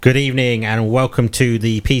Good evening and welcome to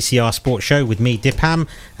the PCR Sports Show with me, Dipham,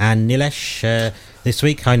 and Nilesh this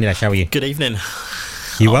week. Hi Nilesh, how are you? Good evening.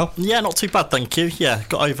 You well? Yeah, not too bad, thank you. Yeah,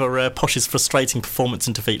 got over Posh's frustrating performance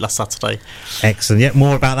and defeat last Saturday. Excellent. Yeah,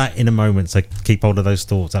 more about that in a moment, so keep hold of those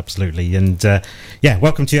thoughts, absolutely. And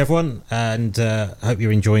welcome to you everyone, and I hope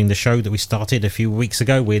you're enjoying the show that we started a few weeks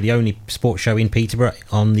ago. We're the only sports show in Peterborough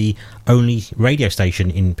on the only radio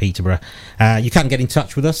station in Peterborough. You can get in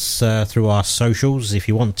touch with us through our socials if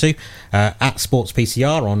you want to, at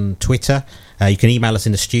SportsPCR on Twitter. You can email us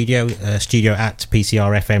in the studio at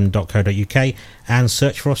pcrfm.co.uk, and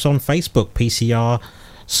search for us on Facebook, PCR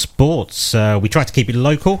Sports. We try to keep it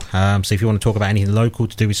local, so if you want to talk about anything local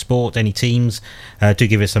to do with sport, any teams, do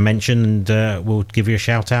give us a mention, and we'll give you a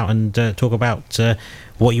shout out and talk about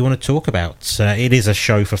what you want to talk about. It is a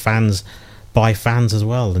show for fans by fans as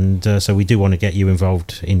well, and so we do want to get you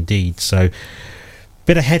involved indeed. So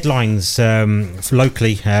bit of headlines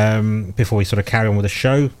locally before we sort of carry on with the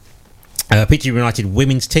show. Peterborough United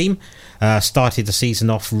women's team started the season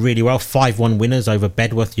off really well. 5-1 winners over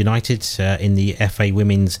Bedworth United in the FA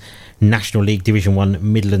Women's National League Division 1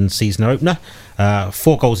 Midlands season opener.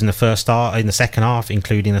 4 goals in the second half,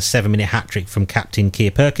 including a 7-minute hat-trick from captain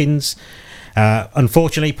Keir Perkins.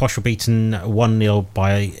 Unfortunately, Posh were beaten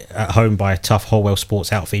 1-0 at home by a tough Holwell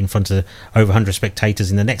Sports outfit in front of over 100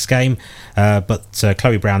 spectators in the next game. But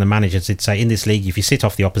Chloe Brown, the manager, did say, in this league, if you sit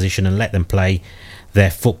off the opposition and let them play their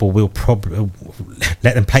football, you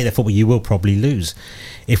will probably lose.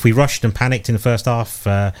 If we rushed and panicked in the first half,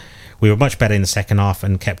 we were much better in the second half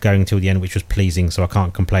and kept going till the end, which was pleasing, so I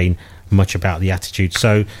can't complain much about the attitude.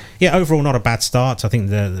 So yeah, overall not a bad start. I think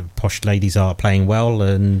the Posh ladies are playing well,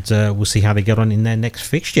 and we'll see how they get on in their next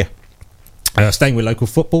fixture. Staying with local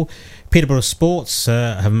football, Peterborough Sports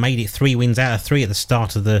have made it 3 wins out of 3 at the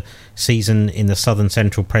start of the season in the Southern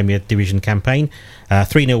Central Premier Division campaign.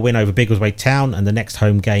 3-0 win over Biggleswade Town, and the next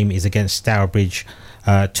home game is against Stourbridge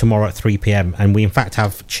tomorrow at 3 p.m. And we in fact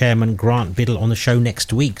have Chairman Grant Biddle on the show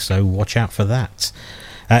next week, so watch out for that.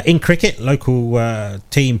 In cricket, local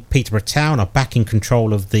team Peterborough Town are back in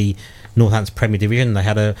control of the Northants Premier Division. They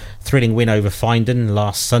had a thrilling win over Findon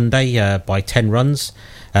last Sunday by 10 runs.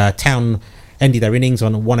 Town ended their innings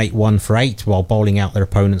on 181 for 8 while bowling out their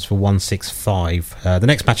opponents for 165. The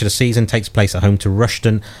next match of the season takes place at home to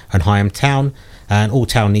Rushden and Higham Town, and all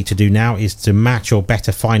Town need to do now is to match or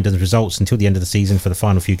better Findon's results until the end of the season for the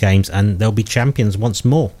final few games, and they'll be champions once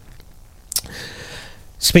more.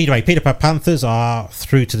 Speedway, Peterborough Panthers are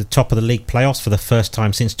through to the top of the league playoffs for the first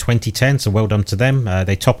time since 2010, so well done to them.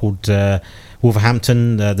 They toppled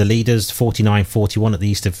Wolverhampton, the leaders, 49-41 at the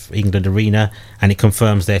East of England Arena, and it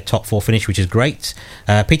confirms their top 4 finish, which is great.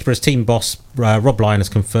 Peterborough's team boss Rob Lyon has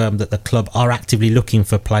confirmed that the club are actively looking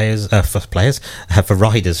for riders,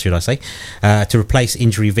 should I say, to replace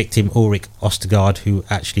injury victim Ulrich Ostergaard, who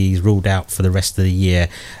actually is ruled out for the rest of the year.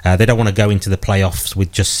 They don't want to go into the playoffs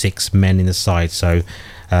with just 6 men in the side, so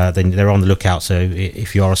then they're on the lookout. So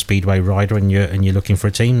if you are a Speedway rider and you're looking for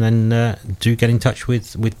a team, then do get in touch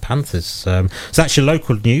with Panthers. So that's your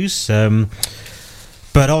local news.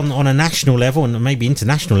 But on a national level and maybe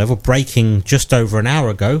international level, breaking just over an hour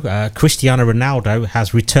ago, Cristiano Ronaldo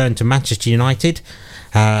has returned to Manchester United.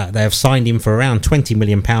 They have signed him for around £20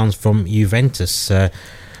 million from Juventus.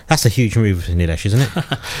 That's a huge move, Nilesh, isn't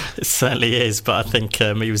it? It certainly is, but I think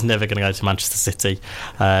he was never going to go to Manchester City.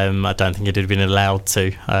 I don't think he'd have been allowed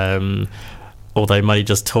to, although money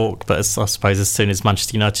does talk. But I suppose as soon as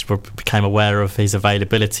Manchester United became aware of his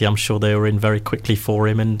availability, I'm sure they were in very quickly for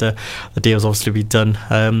him, and the deal's obviously be done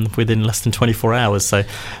within less than 24 hours. So,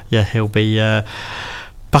 yeah, he'll be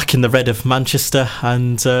back in the red of Manchester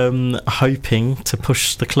and hoping to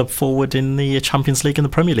push the club forward in the Champions League and the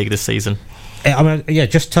Premier League this season. I mean, yeah,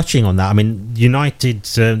 just touching on that. I mean, United,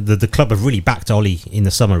 the club have really backed Ollie in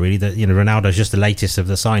the summer. Really, Ronaldo's just the latest of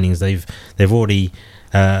the signings. They've already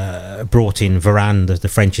brought in Varane, the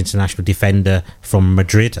French international defender from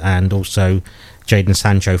Madrid, and also Jadon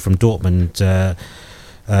Sancho from Dortmund.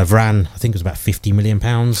 Varane, I think it was about £50 million.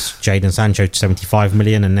 Jadon Sancho, 75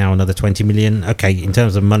 million, and now another 20 million. Okay, in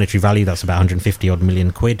terms of monetary value, that's about 150 odd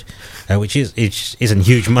million quid, which isn't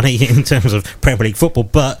huge money in terms of Premier League football,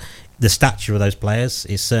 but the stature of those players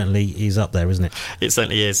is up there, isn't it? It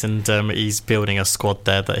certainly is, and he's building a squad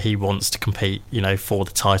there that he wants to compete, for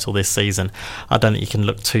the title this season. I don't think you can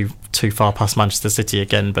look too far past Manchester City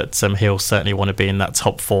again, but he'll certainly want to be in that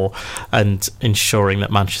top 4 and ensuring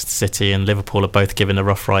that Manchester City and Liverpool are both given a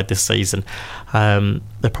rough ride this season.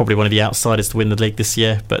 they're probably one of the outsiders to win the league this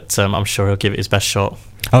year, but I'm sure he'll give it his best shot.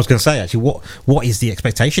 I was going to say, actually, what is the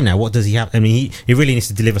expectation now? What does he have? I mean, he really needs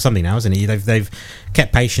to deliver something now, isn't he? They've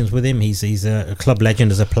kept patience with him. He's a club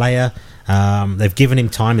legend as a player. They've given him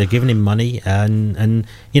time. They've given him money, and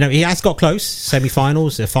he has got close.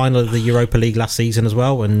 Semi-finals, a final of the Europa League last season as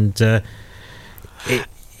well, and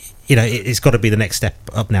it's got to be the next step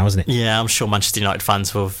up now, isn't it? Yeah, I'm sure Manchester United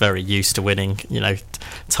fans were very used to winning,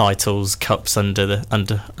 titles, cups under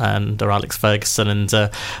Alex Ferguson, and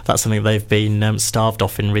that's something they've been starved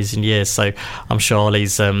off in recent years. So I'm sure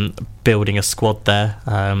Ollie's building a squad there,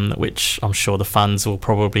 which I'm sure the fans will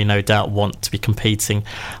probably, no doubt, want to be competing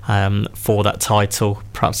for that title,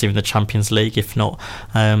 perhaps even the Champions League, if not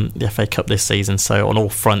the FA Cup this season. So on all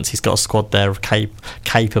fronts, he's got a squad there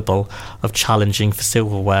capable of challenging for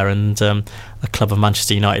silverware, and a club of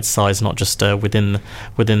Manchester United size, not just within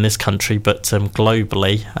this country, but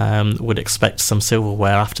globally, would expect some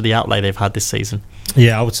silverware after the outlay they've had this season.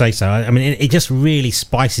 Yeah, I would say so. I mean, it just really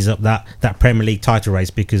spices up that Premier League title race,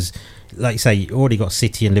 because, like you say, you already got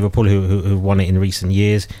City and Liverpool who won it in recent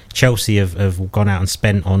years. Chelsea have gone out and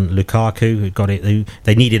spent on Lukaku, who got it.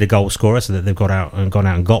 They needed a goal scorer, so that they've gone out and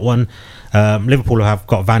got one. Liverpool have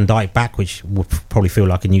got Van Dijk back, which will probably feel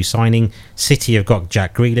like a new signing. City have got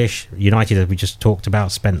Jack Grealish. United, as we just talked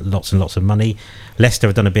about, spent lots and lots of money. Leicester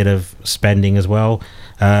have done a bit of spending as well.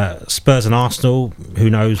 Spurs and Arsenal, who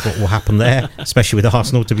knows what will happen there, especially with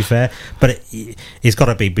Arsenal, to be fair. But it's got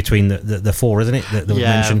to be between the four, isn't it, that we've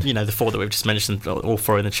mentioned? The four that we've just mentioned, all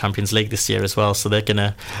four in the Champions League this year as well. So they're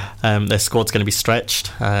gonna, their squad's going to be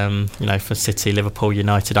stretched. For City, Liverpool,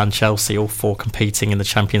 United, and Chelsea, all four competing in the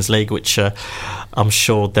Champions League, which I'm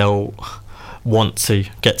sure they'll want to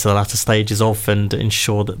get to the latter stages of, and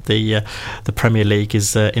ensure that the Premier League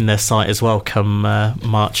is in their sight as well come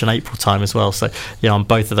March and April time as well. So on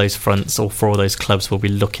both of those fronts, all four of those clubs will be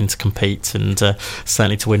looking to compete, and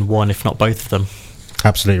certainly to win one, if not both of them.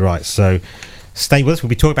 Absolutely right. So stay with us. We'll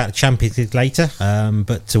be talking about the Champions League later,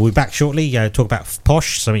 but we'll be back shortly. Talk about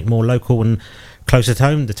Posh, something more local and closer to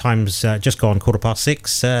home. The time's just gone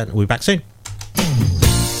 6:15. We'll be back soon.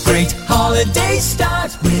 Great holiday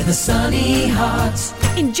start with a Sunny Heart.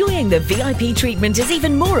 Enjoying the VIP treatment is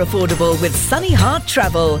even more affordable with Sunny Heart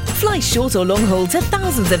Travel. Fly short or long haul to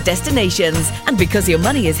thousands of destinations. And because your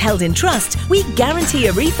money is held in trust, we guarantee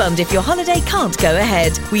a refund if your holiday can't go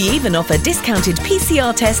ahead. We even offer discounted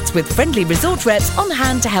PCR tests with friendly resort reps on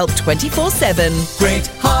hand to help 24/7. Great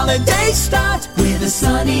holiday start with a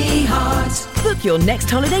Sunny Heart. Book your next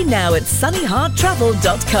holiday now at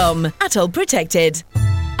sunnyhearttravel.com. Atoll protected.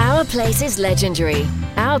 Our place is legendary.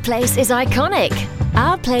 Our place is iconic.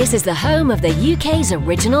 Our place is the home of the UK's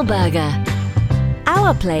original burger.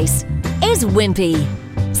 Our place is Wimpy.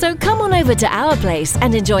 So come on over to Our Place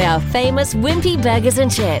and enjoy our famous Wimpy burgers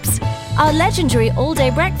and chips, our legendary all-day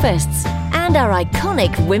breakfasts, and our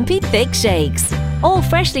iconic Wimpy thick shakes. All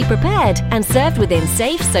freshly prepared and served within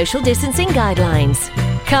safe social distancing guidelines.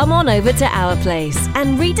 Come on over to Our Place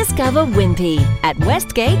and rediscover Wimpy at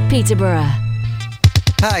Westgate, Peterborough.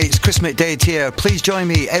 Hi, it's Chris McDade here. Please join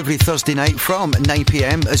me every Thursday night from 9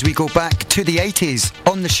 p.m. as we go back to the 80s.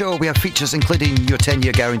 On the show, we have features including your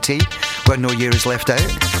 10-year guarantee, where no year is left out.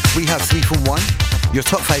 We have 3 from 1, your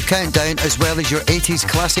top 5 countdown, as well as your 80s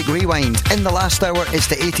classic rewind. In the last hour, it's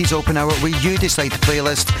the 80s open hour where you decide the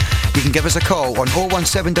playlist. You can give us a call on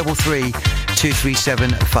 01733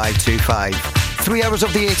 237 525. 3 hours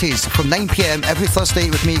of the 80s from 9 p.m. every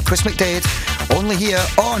Thursday with me, Chris McDade, only here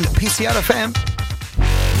on PCR FM.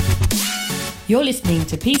 You're listening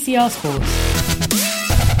to PCR Sports.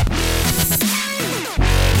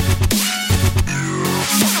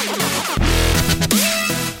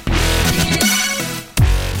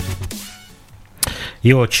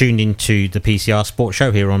 You're tuned into the PCR Sports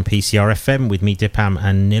Show here on PCR FM with me, Dipam,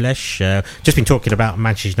 and Nilesh. Just been talking about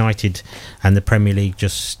Manchester United and the Premier League,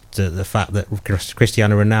 just the fact that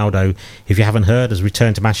Cristiano Ronaldo, if you haven't heard, has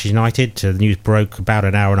returned to Manchester United. The news broke about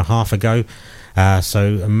an hour and a half ago.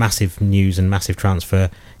 So a massive news and massive transfer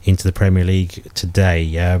into the Premier League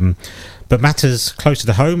today. But matters closer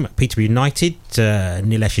to home, Peterborough United.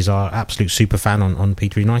 Nilesh is our absolute super fan on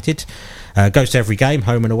Peterborough United. Goes to every game,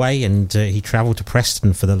 home and away, and he travelled to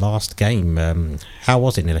Preston for the last game. How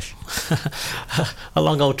was it, Nilesh? A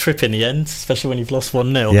long old trip in the end, especially when you've lost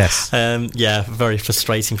 1-0. Yes. Very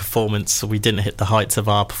frustrating performance. We didn't hit the heights of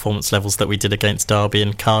our performance levels that we did against Derby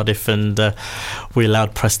and Cardiff, and we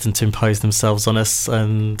allowed Preston to impose themselves on us,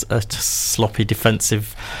 and a sloppy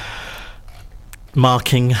defensive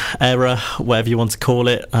marking error, whatever you want to call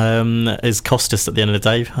it, is cost us at the end of the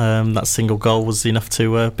day. That single goal was enough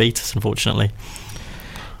to beat us, unfortunately.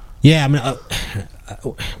 Yeah, I mean,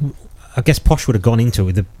 I guess Posh would have gone into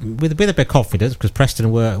it with a bit of confidence, because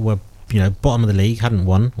Preston were bottom of the league, hadn't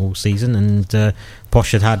won all season, and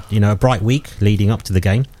Posh had a bright week leading up to the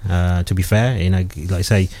game. To be fair, like I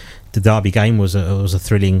say, the Derby game was a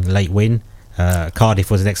thrilling late win.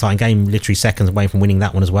 Cardiff was an exciting game, literally seconds away from winning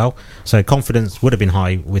that one as well. So confidence would have been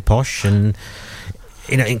high with Posh, and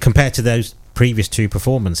compared to those previous two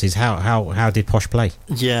performances, how did Posh play?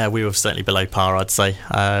 Yeah, we were certainly below par, I'd say.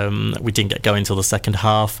 We didn't get going until the second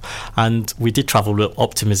half, and we did travel with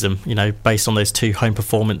optimism, based on those two home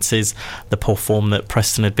performances, the poor form that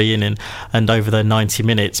Preston had been in, and over the 90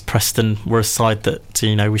 minutes, Preston were a side that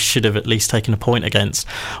we should have at least taken a point against.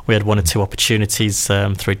 We had one or two opportunities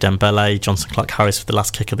through Dembele, Johnson Clark-Harris for the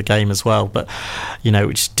last kick of the game as well, but we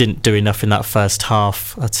just didn't do enough in that first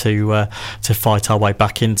half to fight our way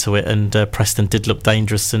back into it, and Preston did look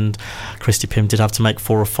dangerous, and Christy Pym did have to make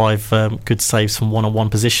 4 or 5 good saves from one-on-one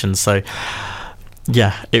positions. So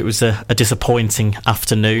yeah, it was a disappointing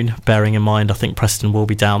afternoon, bearing in mind I think Preston will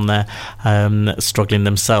be down there struggling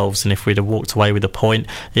themselves, and if we'd have walked away with a point,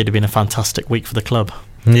 it'd have been a fantastic week for the club.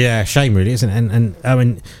 Yeah, shame really, isn't it? And I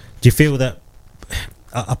mean, do you feel that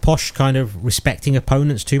a Posh kind of respecting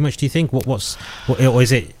opponents too much, do you think? Or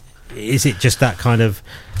is it just that kind of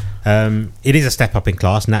it is a step up in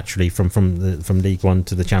class naturally from League One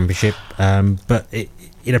to the Championship, but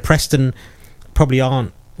Preston probably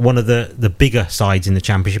aren't one of the bigger sides in the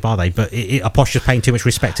Championship, are they? But are Posh just paying too much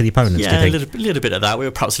respect to the opponents? Yeah, do you think? a little bit of that. We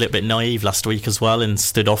were perhaps a little bit naive last week as well, and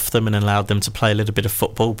stood off them and allowed them to play a little bit of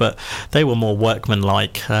football. But they were more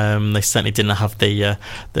workmanlike. They certainly didn't have the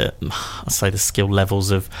skill levels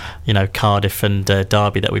of Cardiff and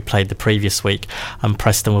Derby that we played the previous week. And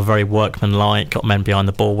Preston were very workmanlike, got men behind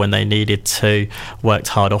the ball when they needed to, worked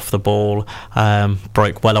hard off the ball,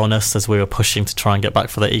 broke well on us as we were pushing to try and get back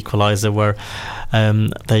for the equaliser, where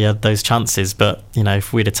they had those chances. But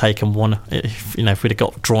if we'd have taken one, if we'd have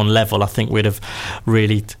got drawn level, I think we'd have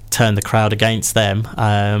really turned the crowd against them,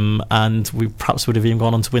 and we perhaps would have even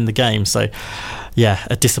gone on to win the game. So yeah,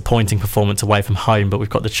 a disappointing performance away from home, but we've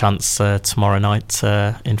got the chance tomorrow night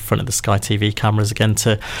in front of the Sky TV cameras again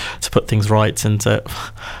to put things right and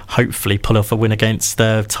hopefully pull off a win against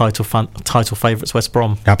the title favourites West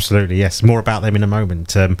Brom. Absolutely, yes. More about them in a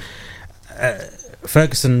moment.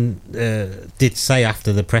 Ferguson did say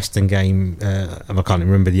after the Preston game, I can't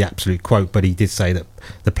remember the absolute quote, but he did say that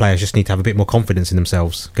the players just need to have a bit more confidence in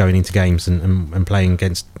themselves going into games and playing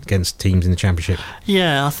against teams in the Championship.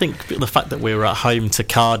 Yeah, I think the fact that we were at home to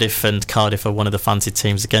Cardiff, and Cardiff are one of the fancied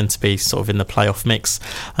teams again to be sort of in the playoff mix,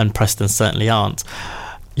 and Preston certainly aren't.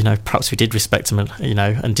 Perhaps we did respect them,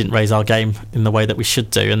 and didn't raise our game in the way that we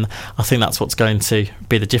should do. And I think that's what's going to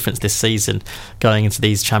be the difference this season, going into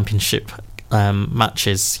these Championship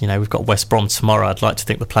matches. We've got West Brom tomorrow. I'd like to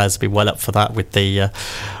think the players will be well up for that with the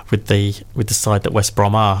side that West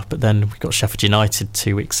Brom are. But then we've got Sheffield United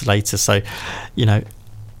 2 weeks later. So,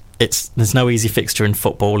 there's no easy fixture in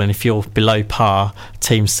football, and if you're below par,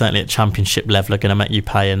 teams certainly at Championship level are going to make you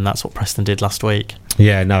pay, and that's what Preston did last week.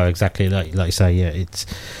 Yeah, no, exactly. Like you say, yeah, it's.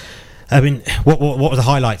 I mean, what were the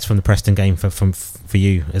highlights from the Preston game for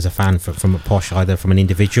you as a fan, from a Posh, either from an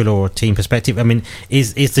individual or a team perspective? I mean,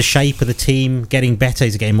 is the shape of the team getting better?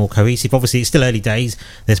 Is it getting more cohesive? Obviously, it's still early days.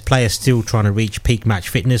 There's players still trying to reach peak match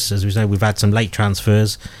fitness. As we know, we've had some late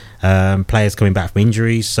transfers, players coming back from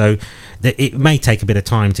injuries. So it may take a bit of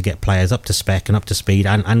time to get players up to spec and up to speed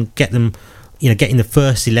and get them, getting the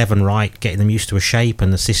first 11 right, getting them used to a shape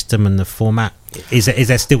and the system and the format. Is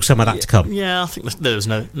there still some of that to come? Yeah, I think there was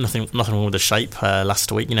nothing wrong with the shape last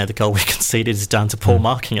week. The goal we conceded is down to poor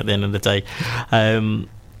marking at the end of the day.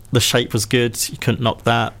 The shape was good. You couldn't knock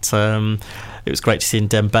that. It was great to see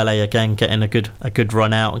Dembele again getting a good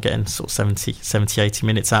run out and getting sort of 70, 80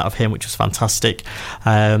 minutes out of him, which was fantastic.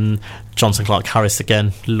 Johnson Clark-Harris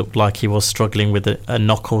again looked like he was struggling with a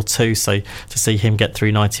knock or two, so to see him get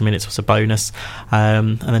through 90 minutes was a bonus.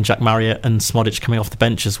 And then Jack Marriott and Smodic coming off the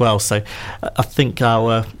bench as well. So I think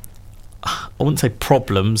I wouldn't say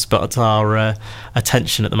problems, but our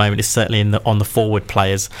attention at the moment is certainly on the forward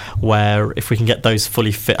players, where if we can get those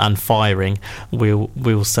fully fit and firing, we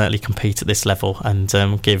will certainly compete at this level and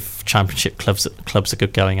give Championship clubs a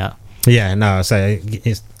good going at. Yeah, no, I say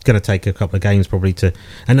it's going to take a couple of games probably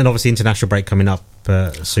and then obviously international break coming up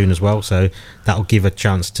soon as well, so that'll give a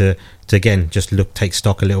chance to to again just take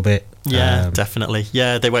stock a little bit. Yeah, definitely.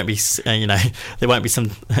 Yeah, there won't be there won't be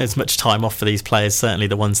as much time off for these players. Certainly,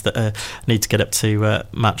 the ones that need to get up to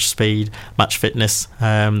match speed, match fitness.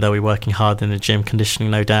 They'll be working hard in the gym, conditioning,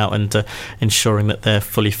 no doubt, and ensuring that they're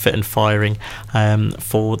fully fit and firing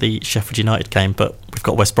for the Sheffield United game. But we've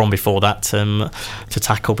got West Brom before that to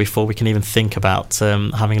tackle before we can even think about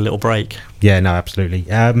having a little break. Yeah, no, absolutely.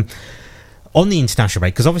 On the international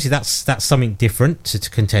break, because obviously that's something different to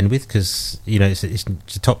contend with, because it's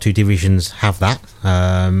the top two divisions have that.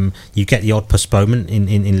 You get the odd postponement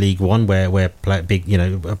in League One where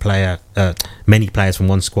many players from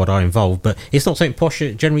one squad are involved, but it's not something Posh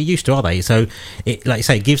are generally used to, are they? So, like you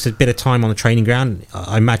say, it gives a bit of time on the training ground.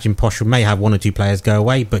 I imagine Posh may have one or two players go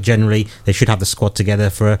away, but generally they should have the squad together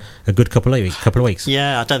for a good couple of weeks.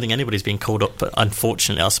 Yeah, I don't think anybody's been called up, but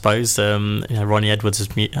unfortunately, I suppose Ronnie Edwards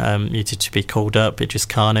is muted to be called up. Idris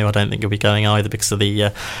Kanu, I don't think he'll be going either because of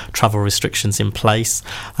the travel restrictions in place.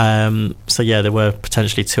 So yeah, there were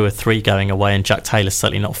potentially 2 or 3 going away, and Jack Taylor's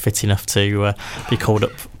certainly not fit enough to be called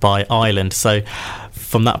up by Ireland. So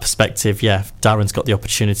from that perspective, yeah, Darren's got the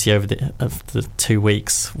opportunity over the 2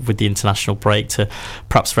 weeks with the international break to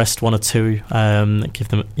perhaps rest 1 or 2, give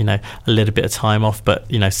them a little bit of time off, but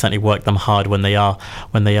certainly work them hard when they are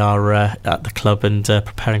at the club and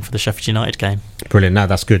preparing for the Sheffield United game. Brilliant. No,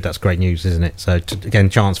 that's good. That's great news, isn't it? So again,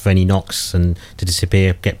 chance for any knocks and to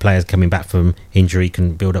disappear, get players coming back from injury,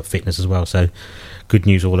 can build up fitness as well. So good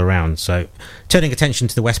news all around. So turning attention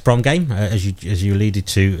to the West Brom game, as you alluded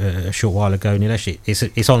to a short while ago, Nilesh,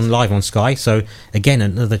 it's on live on Sky. So again,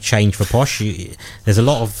 another change for Posh. There's a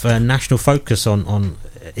lot of national focus on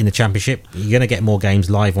in the Championship. You're going to get more games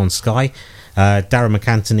live on Sky. Darren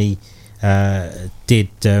McAntony did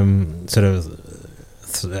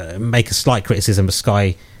make a slight criticism of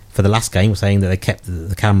Sky for the last game, saying that they kept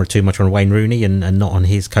the camera too much on Wayne Rooney and not on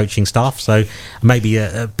his coaching staff. So maybe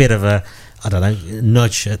a bit of a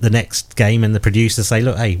nudge at the next game, and the producers say,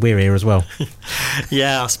 look, hey, we're here as well.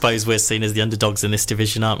 Yeah, I suppose we're seen as the underdogs in this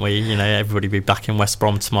division, aren't we? Everybody will be back in West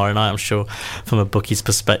Brom tomorrow night. I'm sure from a bookie's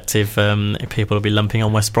perspective, people will be lumping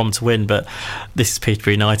on West Brom to win, but this is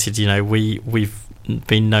Peterborough United. We've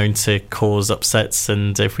been known to cause upsets,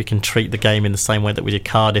 and if we can treat the game in the same way that we did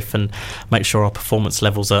Cardiff and make sure our performance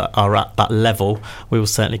levels are at that level, we will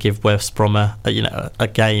certainly give West Brom a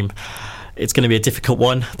game. It's going to be a difficult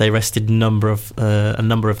one. They rested a number of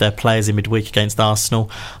their players in midweek against Arsenal.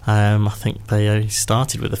 I think they only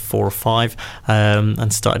started with 4 or 5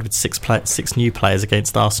 and started with 6 new players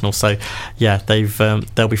against Arsenal. So yeah,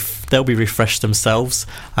 they'll be refreshed themselves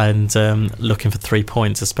and looking for 3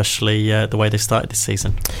 points, especially the way they started this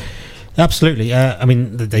season. Absolutely.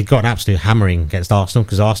 They got an absolute hammering against Arsenal,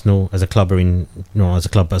 because Arsenal as a club but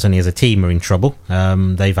certainly as a team are in trouble.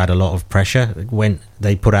 They've had a lot of pressure. When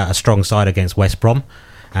they put out a strong side against West Brom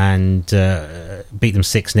and beat them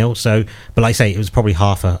 6-0. So, but like I say, it was probably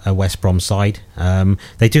half a West Brom side.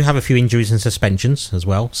 They do have a few injuries and suspensions as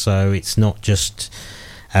well. So it's not just.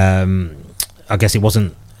 I guess it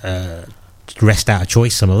wasn't rest out of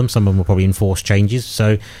choice. Some of them were probably enforced changes.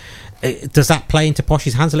 So. Does that play into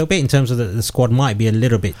Posh's hands a little bit in terms of the squad might be a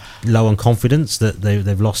little bit low on confidence that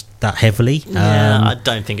they've lost that heavily? Yeah, I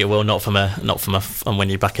don't think it will. Not from and when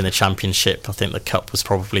you're back in the Championship, I think the Cup was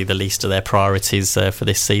probably the least of their priorities for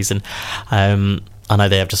this season. I know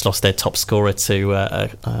they have just lost their top scorer to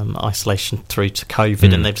isolation through to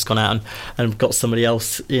COVID, and they've just gone out and got somebody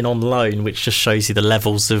else in on loan, which just shows you the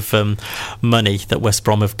levels of money that West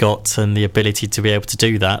Brom have got and the ability to be able to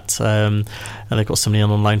do that. And they've got somebody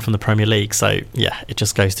on loan from the Premier League. So, yeah, it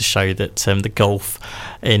just goes to show that the gulf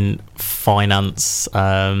in finance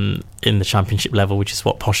in the Championship level, which is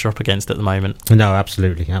what Posh are up against at the moment. No,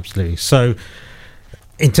 absolutely. So,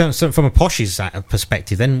 in terms of, from a Posh's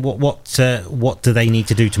perspective, then what do they need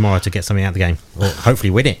to do tomorrow to get something out of the game, or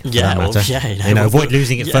hopefully win it? Avoid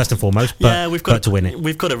losing it first and foremost, but we've got to win it.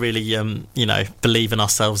 We've got to really, believe in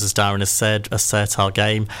ourselves, as Darren has said, assert our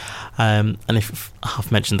game. And if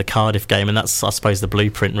I've mentioned the Cardiff game, and that's, I suppose, the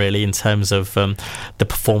blueprint really in terms of the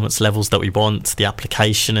performance levels that we want, the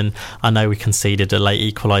application. And I know we conceded a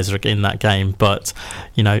late equaliser in that game, but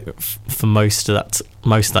for most of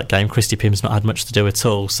that game, Christy Pym's not had much to do at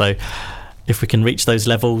all. So if we can reach those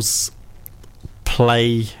levels,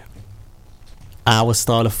 play our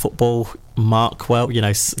style of football, mark well.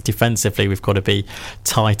 Defensively we've got to be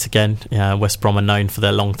tight again. West Brom are known for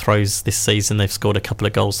their long throws this season. They've scored a couple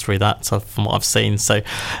of goals through that, so from what I've seen. So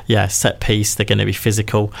set piece, they're going to be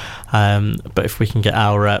physical, but if we can get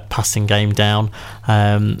our passing game down,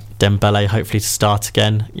 Dembele hopefully to start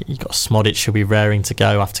again. You've got Smodic who'll be raring to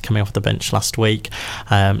go after coming off the bench last week.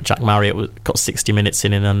 Jack Marriott got 60 minutes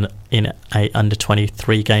in a under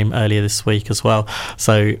 23 game earlier this week as well.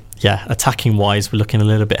 So attacking wise, we're looking a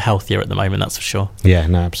little bit healthier at the moment, that's for sure. Yeah,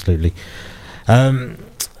 no, absolutely.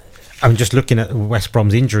 I'm just looking at West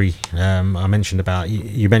Brom's injury. I mentioned about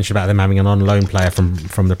you mentioned about them having an on-loan player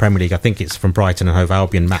from the Premier League. I think it's from Brighton and Hove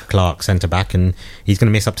Albion, Matt Clark, centre back, and he's going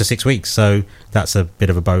to miss up to 6 weeks. So that's a bit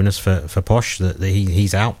of a bonus for Posh that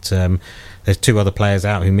he's out. There's 2 other players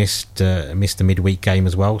out who missed the midweek game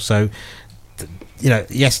as well. So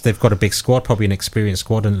yes, they've got a big squad, probably an experienced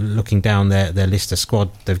squad. And looking down their list of squad,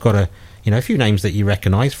 they've got a few names that you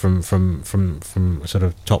recognise from sort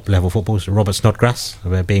of top level footballers. Robert Snodgrass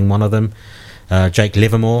being one of them. Jake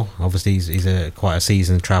Livermore, obviously he's quite a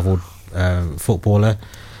seasoned, travelled footballer.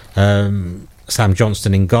 Sam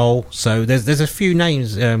Johnston in goal. So there's a few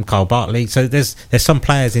names. Kyle Bartley. So there's some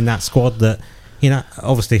players in that squad that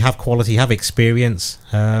obviously have quality, have experience.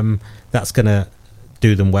 That's going to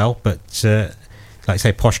do them well, but. Like I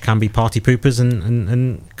say, Posh can be party poopers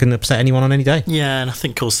and can upset anyone on any day. Yeah, and I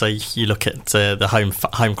think also you look at the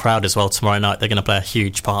home crowd as well tomorrow night. They're going to play a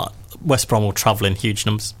huge part. West Brom will travel in huge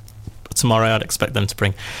numbers tomorrow. I'd expect them to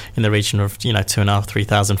bring in the region of 2,500,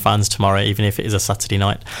 3,000 fans tomorrow, even if it is a Saturday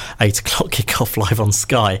night 8 o'clock kickoff live on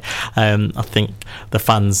Sky. I think the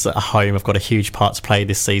fans at home have got a huge part to play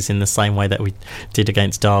this season, the same way that we did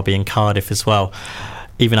against Derby and Cardiff as well.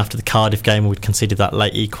 Even after the Cardiff game, we'd conceded that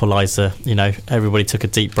late equaliser. Everybody took a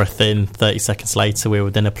deep breath in. 30 seconds later, we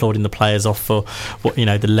were then applauding the players off for what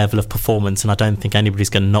the level of performance. And I don't think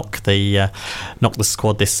anybody's going to knock the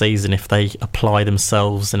squad this season if they apply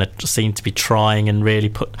themselves and seem to be trying and really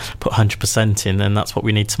put 100% in. And that's what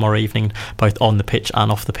we need tomorrow evening, both on the pitch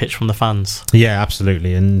and off the pitch from the fans. Yeah,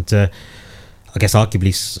 absolutely. And I guess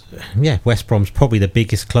arguably, West Brom's probably the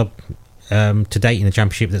biggest club to date in the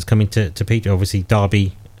Championship that's coming to Peterborough. Obviously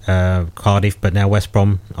Derby, Cardiff, but now West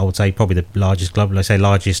Brom, I would say probably the largest club, let's say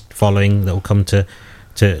largest following that will come to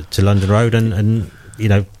London Road, and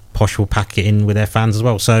Posh will pack it in with their fans as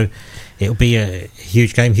well. So it'll be a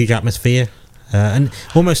huge game, huge atmosphere. And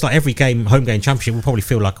almost like every home game Championship will probably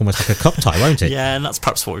feel like almost like a cup tie, won't it? Yeah, and that's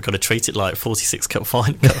perhaps what we've got to treat it like. 46 cup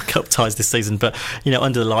ties this season, but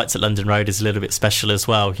under the lights at London Road is a little bit special as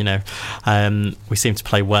well. We seem to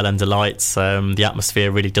play well under lights. The atmosphere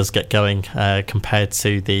really does get going compared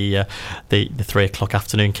to the 3 o'clock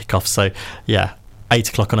afternoon kickoff. So 8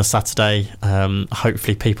 o'clock on a Saturday.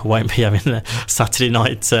 Hopefully people won't be having a Saturday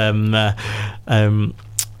night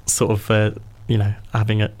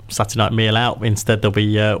having a Saturday night meal out. Instead, they'll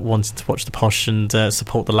be wanting to watch the Posh and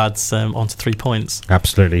support the lads onto 3 points.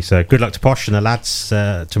 Absolutely. So good luck to Posh and the lads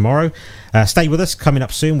tomorrow. Stay with us. Coming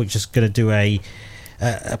up soon, we're just going to do a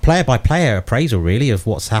player-by-player appraisal, really, of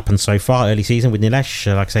what's happened so far early season with Nilesh.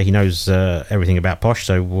 Like I say, he knows everything about Posh,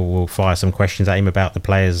 so we'll fire some questions at him about the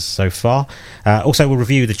players so far. Also, we'll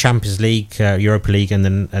review the Champions League, Europa League, and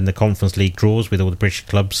the Conference League draws with all the British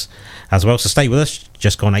clubs as well. So stay with us.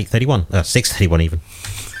 Just gone 8:31, 6:31 even.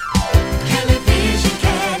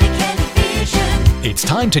 It's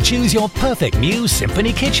time to choose your perfect new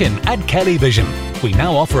Symphony kitchen at Kelly Vision. We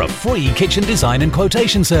now offer a free kitchen design and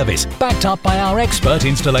quotation service backed up by our expert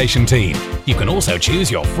installation team. You can also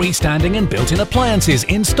choose your freestanding and built-in appliances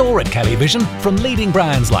in store at Kelly Vision from leading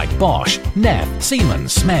brands like Bosch, Neff,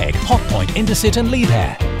 Siemens, Smeg, Hotpoint, Indesit and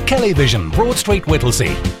Liebherr. Kelly Vision, Broad Street,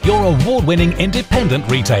 Whittlesea, your award-winning independent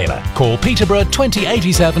retailer. Call Peterborough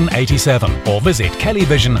 2087 87 or visit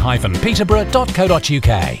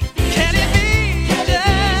kellyvision-peterborough.co.uk.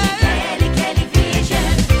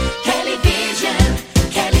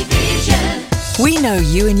 We know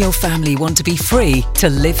you and your family want to be free to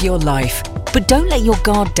live your life, but don't let your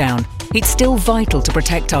guard down. It's still vital to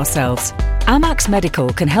protect ourselves. Amax Medical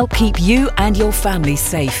can help keep you and your family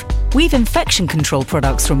safe. We've infection control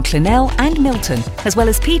products from Clinell and Milton, as well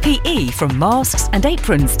as PPE from masks and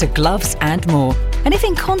aprons to gloves and more. And if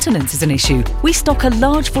incontinence is an issue, we stock a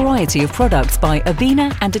large variety of products by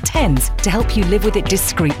Abena and Attends to help you live with it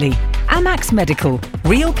discreetly. Amax Medical,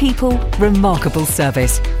 real people, remarkable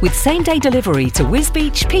service, with same-day delivery to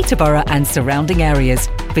Wisbech, Peterborough and surrounding areas.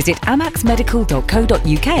 Visit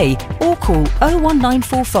amaxmedical.co.uk or call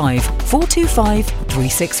 01945 425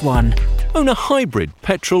 361. Own a hybrid,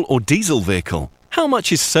 petrol or diesel vehicle. How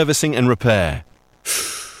much is servicing and repair?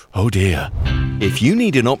 Oh dear. If you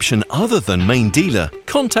need an option other than main dealer,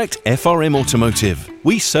 contact FRM Automotive.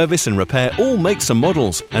 We service and repair all makes and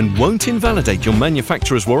models and won't invalidate your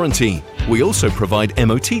manufacturer's warranty. We also provide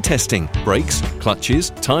MOT testing, brakes, clutches,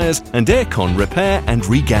 tyres and aircon repair and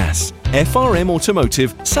regas. FRM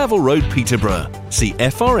Automotive, Savile Road, Peterborough. See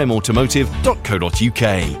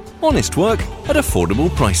frmautomotive.co.uk. Honest work at affordable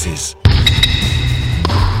prices.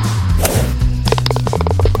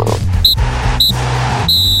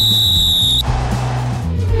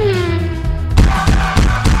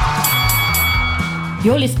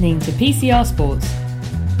 You're listening to PCR Sports.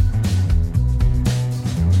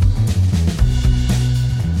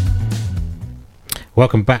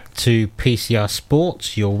 Welcome back to PCR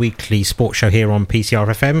Sports, your weekly sports show here on PCR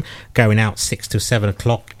FM, going out 6 to 7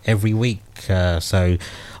 o'clock every week. So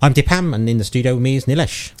I'm Dipam, and in the studio with me is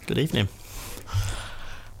Nilesh. Good evening.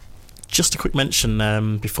 Just a quick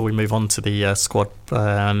mention before we move on to the squad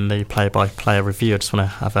and the player-by-player review. I just want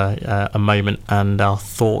to have a moment, and our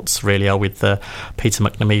thoughts really are with Peter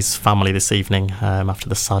McNamee's family this evening after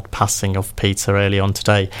the sad passing of Peter early on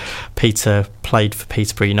today. Peter played for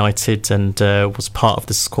Peterborough United and was part of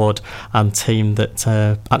the squad and team that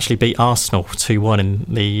actually beat Arsenal 2-1 in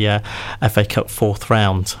the FA Cup fourth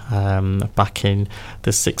round back in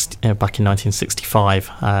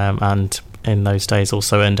 1965, and in those days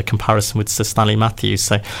also earned a comparison with Sir Stanley Matthews.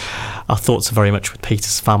 So our thoughts are very much with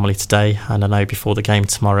Peter's family today, and I know before the game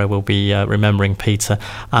tomorrow we'll be remembering Peter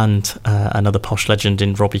and another posh legend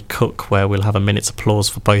in Robbie Cook, where we'll have a minute's applause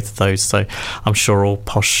for both of those. So I'm sure all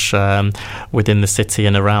posh within the city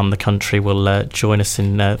and around the country will join us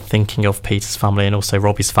in thinking of Peter's family and also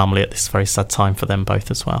Robbie's family at this very sad time for them both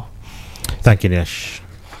as well. Thank you, Nish.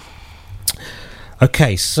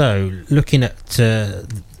 Okay, so looking at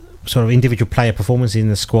sort of individual player performance in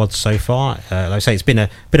the squad so far, like I say, it's been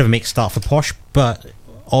a bit of a mixed start for Posh, but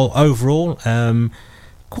overall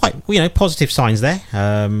quite positive signs there,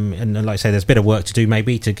 and like I say, there's a bit of work to do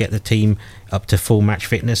maybe to get the team up to full match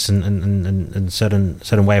fitness and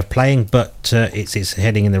certain way of playing, but it's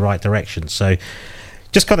heading in the right direction. So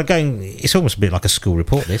just kind of going, it's almost a bit like a school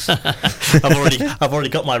report, this. I've already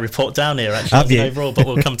got my report down here actually overall, but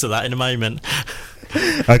we'll come to that in a moment.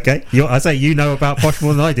 Okay, I say you know about Posh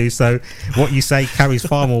more than I do, so what you say carries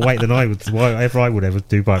far more weight than whatever I would ever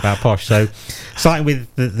do about Posh. So starting with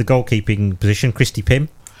the goalkeeping position, Christy Pym,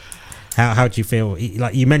 how do you feel?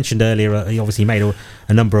 Like you mentioned earlier, he obviously made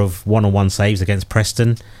a number of one-on-one saves against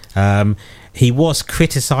Preston. He was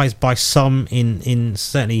criticised by some in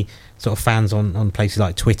certainly sort of fans on places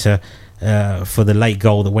like Twitter for the late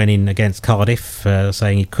goal that went in against Cardiff,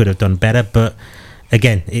 saying he could have done better, but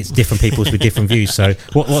again, it's different people with different views. So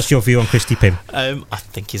what's your view on Christy Pym? I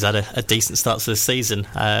think he's had a decent start to the season.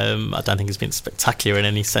 I don't think he's been spectacular in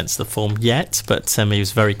any sense of the form yet, but he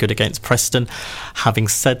was very good against Preston. Having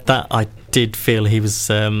said that, I did feel he was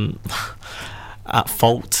at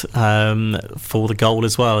fault for the goal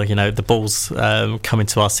as well. You know, the ball's come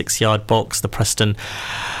into our 6-yard box. The Preston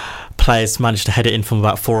players managed to head it in from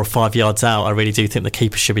about 4 or 5 yards out. I really do think the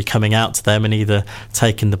keeper should be coming out to them and either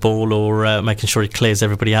taking the ball or making sure he clears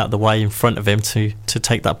everybody out of the way in front of him to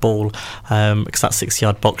take that ball, because that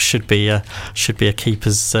 6-yard box should be a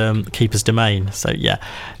keeper's domain. So yeah,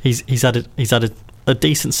 he's had a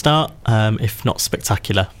decent start, if not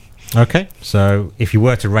spectacular. Okay, so if you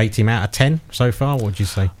were to rate him out of 10 so far, what would you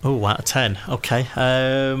say? Oh, out of 10. Okay.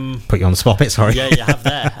 Put you on the spot, bit. Sorry. Yeah, you have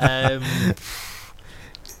there.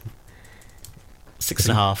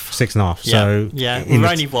 6.5. 6.5. So yeah, we're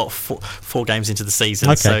only four games into the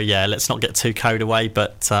season, okay. So yeah, let's not get too carried away.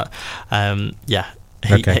 But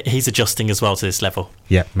he's adjusting as well to this level.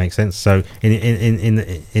 Yeah, makes sense. So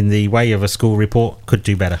in the way of a school report, could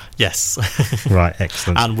do better. Yes. Right,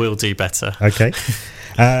 excellent. And will do better. Okay.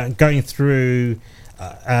 Going through,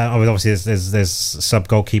 obviously there's sub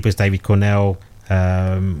goalkeepers: David Cornell,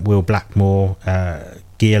 Will Blackmore, Daniel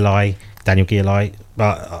Gearlai.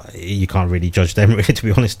 But you can't really judge them, really, to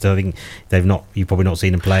be honest. I think you've probably not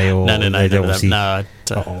seen them play, or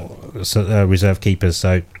reserve keepers.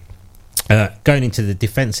 So going into the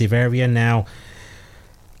defensive area now,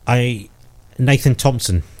 Nathan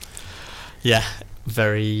Thompson. Yeah,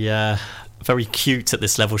 very cute at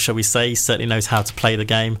this level, shall we say. He certainly knows how to play the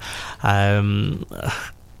game.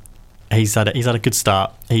 He's had a good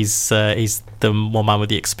start. He's the one man with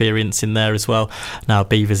the experience in there as well. Now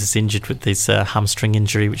Beavers is injured with his hamstring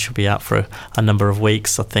injury, which will be out for a number of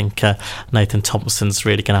weeks. I think Nathan Thompson's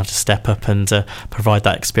really going to have to step up and provide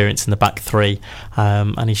that experience in the back three.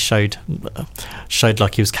 And he showed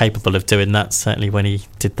like he was capable of doing that, certainly when he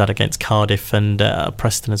did that against Cardiff and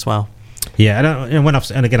Preston as well. Yeah, and when I've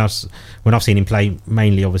seen him play,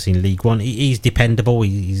 mainly obviously in League One, he's dependable.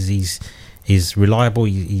 He's reliable.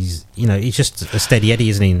 He's just a steady Eddie,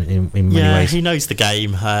 isn't he? In many ways. He knows the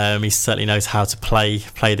game. He certainly knows how to play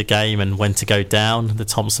the game and when to go down. The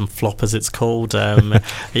Thompson flop, as it's called,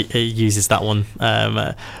 he uses that one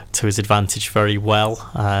to his advantage very well.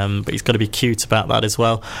 But he's got to be cute about that as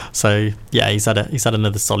well. So yeah, he's had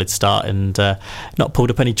another solid start and not pulled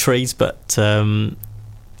up any trees, but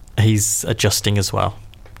he's adjusting as well.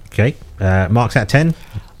 Okay, marks out of 10.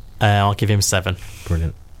 I'll give him 7.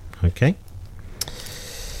 Brilliant. Okay.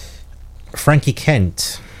 Frankie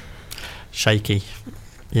Kent. Shaky.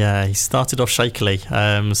 Yeah, he started off shakily.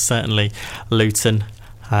 Certainly Luton,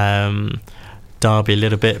 Derby a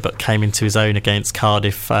little bit, but came into his own against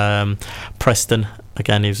Cardiff. Preston,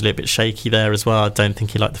 again, he was a little bit shaky there as well. I don't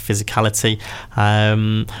think he liked the physicality.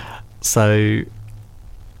 So,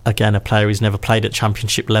 again, a player who's never played at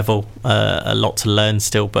championship level, a lot to learn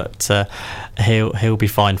still, but he'll be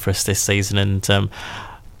fine for us this season. And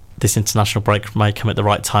this international break may come at the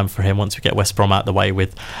right time for him. Once we get West Brom out of the way,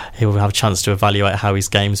 he'll have a chance to evaluate how his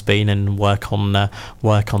game's been and work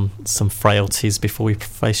on some frailties before we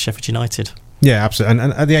face Sheffield United. Yeah, absolutely.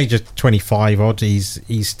 And at the age of 25 odd,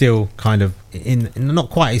 he's still kind of in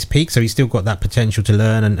not quite his peak, so he's still got that potential to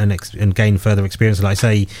learn and gain further experience. Like I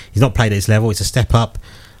say, he's not played at his level. It's a step up.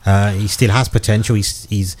 He still has potential.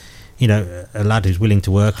 He's a lad who's willing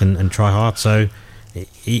to work and try hard. So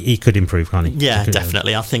he could improve, can't he? Yeah,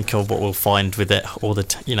 definitely. I think what we'll find with it,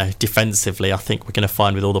 defensively, I think we're going to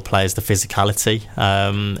find with all the players, the physicality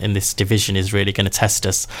in this division is really going to test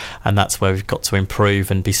us, and that's where we've got to improve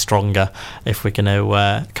and be stronger if we're going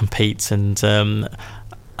to compete and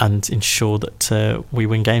ensure that we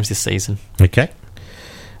win games this season. Okay.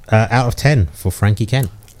 Out of 10 for Frankie Kent.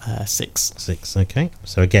 6. 6. Okay.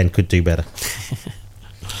 So again, could do better.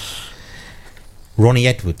 Ronnie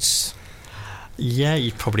Edwards. Yeah,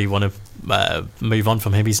 you probably want to move on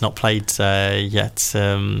from him. He's not played yet,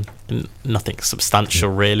 nothing substantial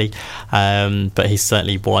really, but he's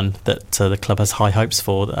certainly one that the club has high hopes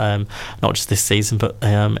for, not just this season, but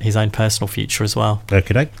his own personal future as well.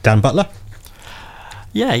 Okay, Dan Butler.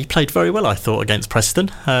 Yeah, he played very well, I thought, against Preston.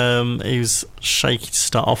 He was shaky to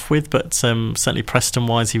start off with, but certainly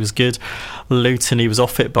Preston-wise, he was good. Luton, he was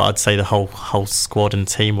off it, but I'd say the whole squad and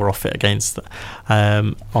team were off it against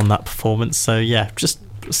on that performance. So yeah, just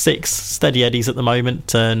 6 steady eddies at the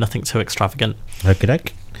moment, nothing too extravagant. Okay.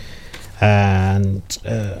 And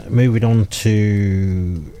moving on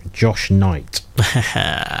to Josh Knight.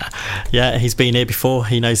 Yeah, he's been here before.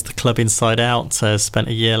 He knows the club inside out. Spent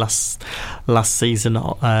a year last season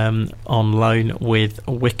on loan with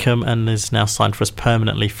Wickham and is now signed for us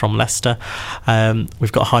permanently from Leicester.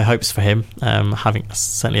 We've got high hopes for him,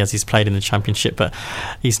 certainly as he's played in the Championship, but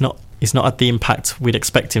he's not had the impact we'd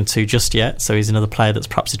expect him to just yet. So he's another player that's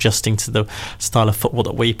perhaps adjusting to the style of football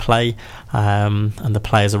that we play and the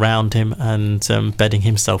players around him, and bedding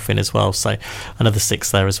himself in as well. So another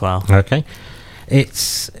 6 there as well. Okay.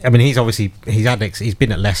 He's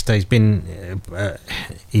been at Leicester. He's been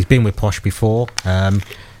with Posh before.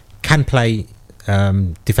 Can play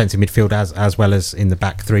defensive midfield as well as in the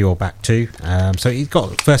back 3 or back 2. So he's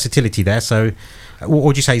got versatility there. So what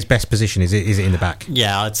would you say his best position is? Is it in the back?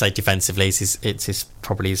 Yeah, I'd say defensively it's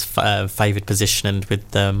probably his favoured position, and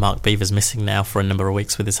with Mark Beevers missing now for a number of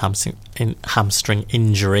weeks with his hamstring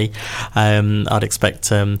injury, I'd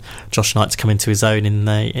expect Josh Knight to come into his own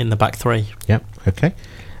in the back 3. Yep. Okay.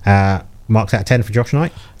 Marks out of 10 for Josh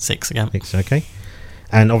Knight. 6 again. 6. Okay.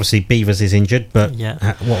 And obviously Beevers is injured, but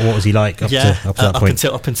yeah. What was he like up to that point?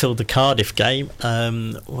 Up until the Cardiff game,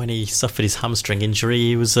 when he suffered his hamstring injury,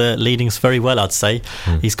 he was leading us very well, I'd say.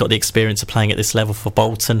 He's got the experience of playing at this level for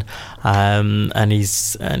Bolton, and he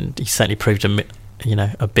certainly proved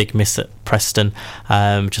a big miss at Preston,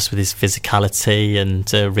 just with his physicality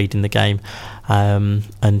and reading the game,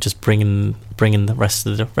 and just bringing the rest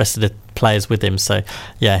of the players with him. So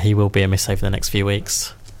yeah, he will be a miss over the next few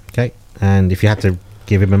weeks. Okay, and if you had to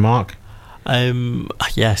give him a mark? 6,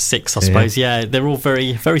 I suppose. Yeah, they're all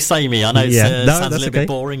very, very samey. I know it sounds a little bit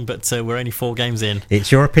boring, but we're only 4 games in.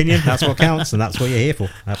 It's your opinion. That's what counts, and that's what you're here for.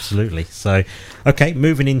 Absolutely. So, okay,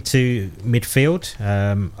 moving into midfield.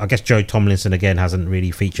 I guess Joe Tomlinson again hasn't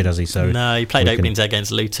really featured, has he? So no, he played opening day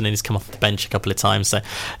against Luton, and he's come off the bench a couple of times. So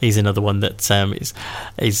he's another one that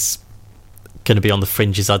is going to be on the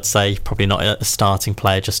fringes, I'd say. Probably not a starting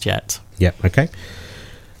player just yet. Yep.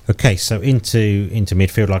 Okay, so into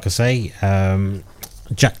midfield, like I say,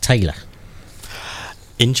 Jack Taylor.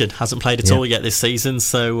 Injured, hasn't played at all yet this season.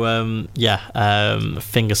 So,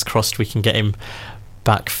 fingers crossed we can get him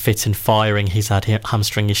back fit and firing. He's had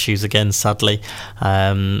hamstring issues again, sadly.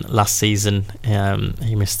 Last season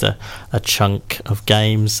he missed a chunk of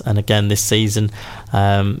games, and again this season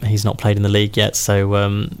he's not played in the league yet.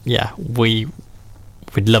 So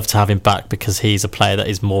we'd love to have him back, because he's a player that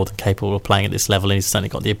is more than capable of playing at this level, and he's certainly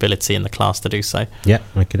got the ability and the class to do so. Yeah,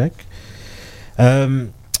 okay.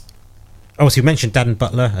 Obviously, you mentioned Darren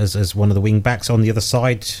Butler as one of the wing backs. On the other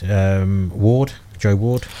side, Joe Ward.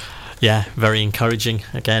 Yeah, very encouraging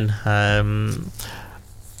again.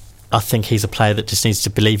 I think he's a player that just needs to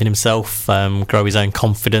believe in himself, grow his own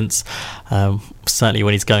confidence. Certainly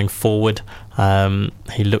when he's going forward,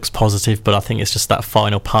 he looks positive, but I think it's just that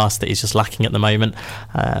final pass that he's just lacking at the moment.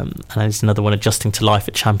 And it's another one adjusting to life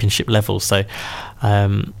at championship level. So,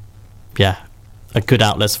 a good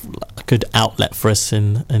outlet for us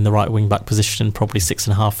in the right wing back position. Probably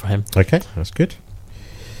 6.5 for him. Okay, that's good.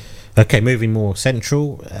 Okay, moving more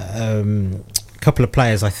central. A couple of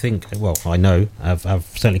players I know have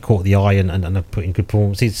certainly caught the eye and have put in good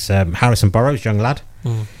performances. Harrison Burrows, young lad.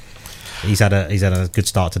 He's had a good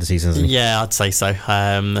start to the season, hasn't he? Yeah, I'd say so.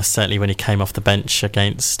 Certainly when he came off the bench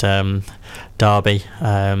against Derby,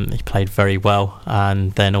 he played very well,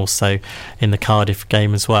 and then also in the Cardiff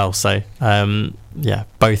game as well. So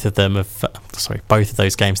both of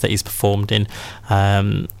those games that he's performed in,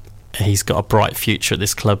 he's got a bright future at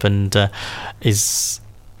this club, and is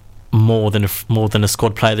more than a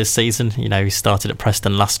squad player this season. You know, he started at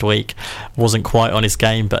Preston last week, wasn't quite on his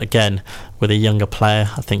game, but again, with a younger player,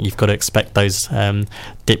 I think you've got to expect those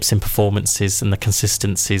dips in performances and the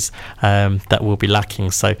consistencies that will be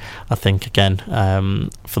lacking. So I think again,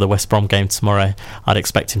 for the West Brom game tomorrow, I'd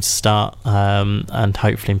expect him to start and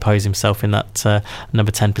hopefully impose himself in that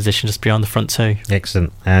number 10 position just beyond the front two.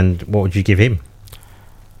 Excellent. And what would you give him?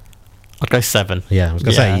 I'd go 7. Yeah, I was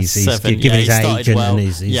going to say he's given his age and what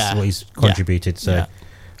he's contributed, so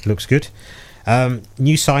looks good.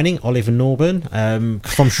 New signing Oliver Norburn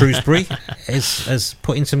from Shrewsbury has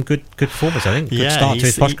put in some good performance. I think good start to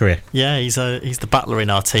his posh career. Yeah, he's the battler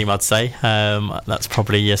in our team, I'd say. That's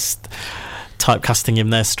probably just typecasting him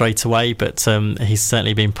there straight away, but he's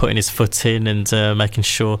certainly been putting his foot in and making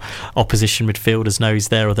sure opposition midfielders know he's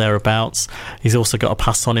there or thereabouts. He's also got a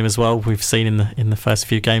pass on him as well. We've seen in the first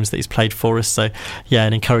few games that he's played for us. So yeah,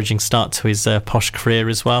 an encouraging start to his posh career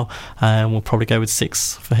as well. And we'll probably go with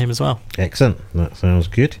 6 for him as well. Excellent. That sounds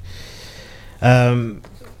good.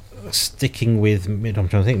 Sticking with I'm trying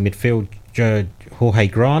to think midfield. Jorge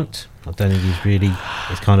Grant. I don't think he's really.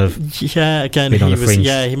 It's kind of again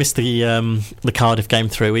he missed the Cardiff game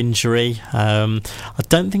through injury. I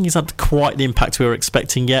don't think he's had quite the impact we were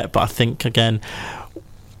expecting yet, but I think again,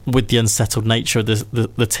 with the unsettled nature of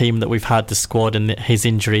the team that we've had, the squad, and his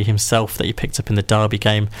injury himself that he picked up in the Derby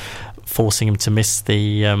game, forcing him to miss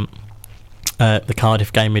the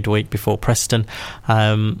Cardiff game midweek before Preston.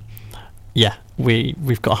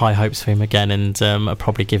 We've got high hopes for him again, and I'll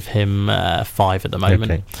probably give him 5 at the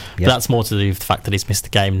moment. Okay. Yep. But that's more to do with the fact that he's missed the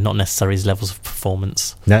game, not necessarily his levels of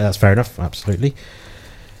performance. No, that's fair enough, absolutely.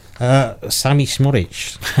 Sammy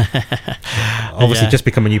Smoric, obviously just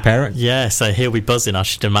become a new parent. Yeah, so he'll be buzzing, I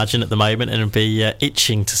should imagine, at the moment, and be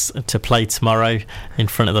itching to play tomorrow in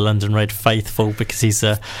front of the London Red faithful, because he's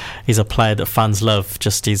a player that fans love.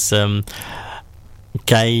 Just his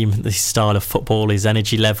game, his style of football, his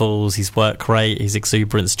energy levels, his work rate, his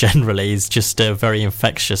exuberance generally is just very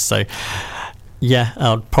infectious. So yeah,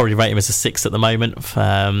 I'll probably rate him as a 6 at the moment,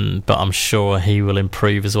 but I'm sure he will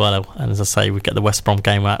improve as well. And as I say, we get the West Brom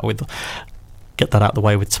game get that out of the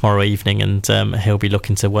way with tomorrow evening, and he'll be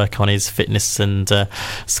looking to work on his fitness and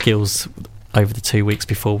skills over the 2 weeks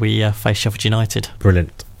before we face Sheffield United.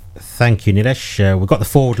 Brilliant. Thank you, Nilesh. We've got the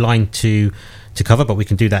forward line to cover, but we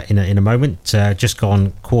can do that in a moment. Just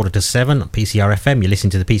gone 6:45 on PCR FM. You're listening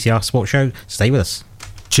to the PCR Sports Show. Stay with us.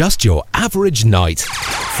 Just your average night.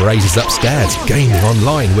 Fraser's upstairs, gaming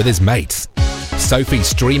online with his mates. Sophie's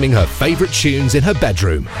streaming her favourite tunes in her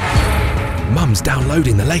bedroom. Mum's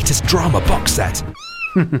downloading the latest drama box set.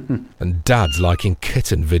 And Dad's liking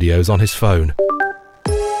kitten videos on his phone.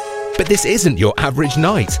 But this isn't your average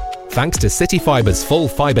night. Thanks to City Fibre's full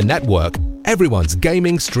fibre network, everyone's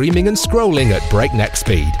gaming, streaming and scrolling at breakneck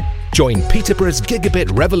speed. Join Peterborough's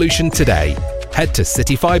gigabit revolution today. Head to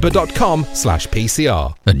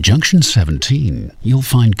cityfibre.com/PCR. At Junction 17, you'll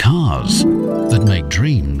find cars that make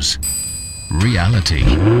dreams reality.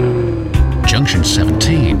 Junction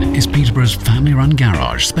 17 is Peterborough's family-run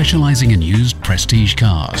garage specialising in used prestige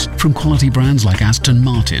cars from quality brands like Aston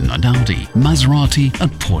Martin and Audi, Maserati and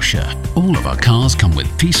Porsche. All of our cars come with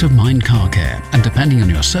peace of mind car care, and depending on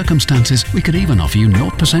your circumstances, we could even offer you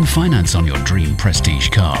 0% finance on your dream prestige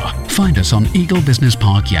car. Find us on Eagle Business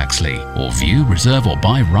Park, Yaxley, or view, reserve or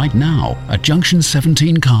buy right now at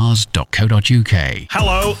junction17cars.co.uk.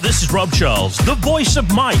 Hello, this is Rob Charles, the voice of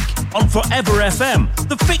Mike on Forever FM,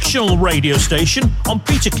 the fictional radio station on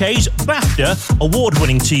Peter Kay's BAFTA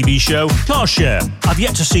award-winning TV show Car Share. I've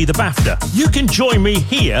yet to see the BAFTA. You can join me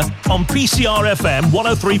here on PCR FM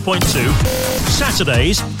 103.2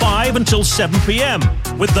 Saturdays 5 until 7 p.m.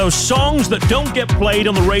 with those songs that don't get played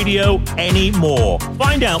on the radio anymore.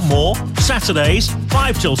 Find out more Saturdays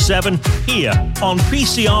 5 till 7 here on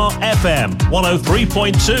PCR FM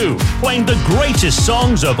 103.2, playing the greatest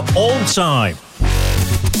songs of all time.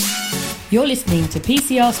 You're listening to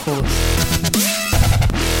PCR Sports.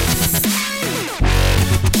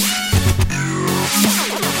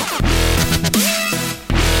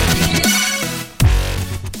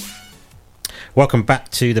 Welcome back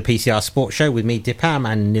to the PCR Sports Show with me, Dipam,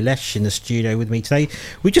 and Nilesh in the studio with me today.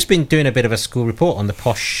 We've just been doing a bit of a school report on the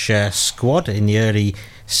Posh squad in the early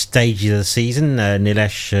stages of the season.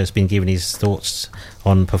 Nilesh has been giving his thoughts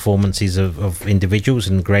on performances of individuals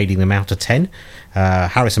and grading them out of 10.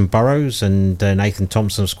 Harrison Burrows and Nathan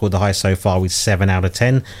Thompson have scored the highest so far with 7 out of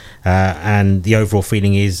 10. And the overall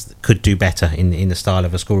feeling is could do better in the style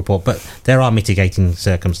of a school report. But there are mitigating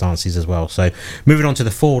circumstances as well. So moving on to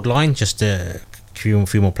the forward line, just a few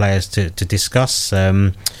more players to discuss.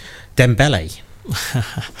 Dembele.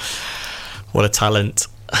 What a talent.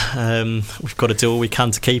 We've got to do all we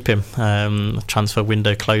can to keep him. Transfer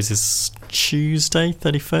window closes Tuesday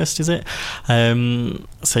 31st, is it?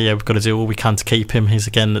 So yeah, we've got to do all we can to keep him. He's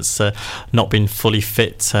again that's not been fully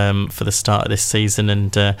fit for the start of this season,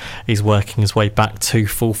 and he's working his way back to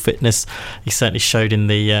full fitness. He certainly showed in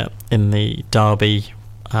the Derby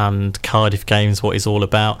and Cardiff games what he's all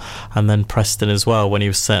about, and then Preston as well. When he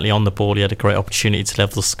was certainly on the ball, he had a great opportunity to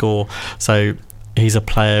level the score. So he's a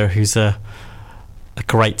player who's a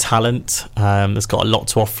great talent. Has got a lot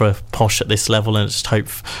to offer Posh at this level, and just hope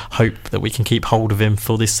that we can keep hold of him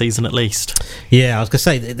for this season at least. Yeah, I was going to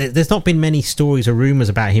say there's not been many stories or rumours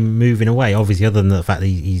about him moving away, obviously, other than the fact that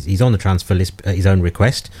he's on the transfer list at his own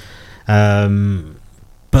request.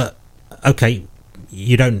 But okay,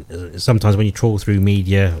 you don't sometimes when you trawl through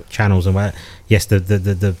media channels and where, yes,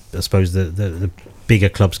 the I suppose the bigger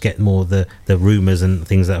clubs get more the rumours and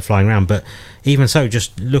things that are flying around, but even so,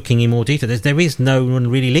 just looking in more detail, there is no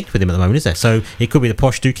one really linked with him at the moment, is there? So it could be the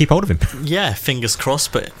Posh do keep hold of him. Yeah, fingers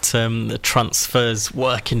crossed, but the transfers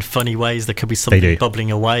work in funny ways. There could be something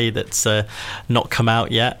bubbling away that's not come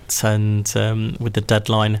out yet, and with the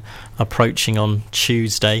deadline approaching on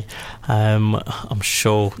Tuesday, I'm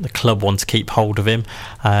sure the club want to keep hold of him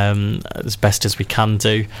as best as we can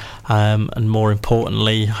do, and more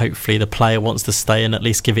importantly, hopefully the player wants to stay and at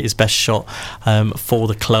least give it his best shot for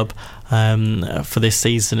the club for this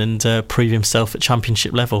season, and prove himself at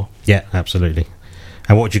championship level. Yeah, absolutely.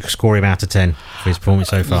 And what would you score him out of 10 for his performance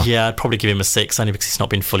so far? Yeah, I'd probably give him a 6, only because he's not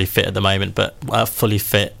been fully fit at the moment, but fully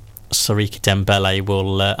fit Sariki Dembele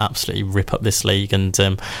will absolutely rip up this league and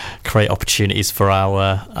create opportunities for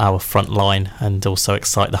our front line, and also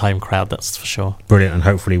excite the home crowd, that's for sure. Brilliant, and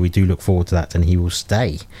hopefully we do look forward to that, and he will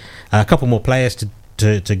stay. A couple more players to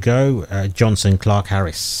go. Johnson, Clark,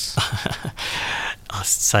 Harris. I'd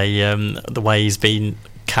say the way he's been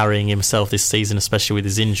carrying himself this season, especially with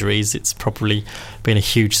his injuries, it's probably been a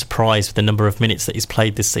huge surprise with the number of minutes that he's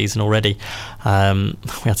played this season already. We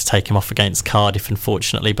had to take him off against Cardiff,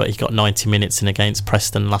 unfortunately, but he got 90 minutes in against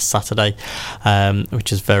Preston last Saturday,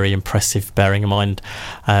 which is very impressive, bearing in mind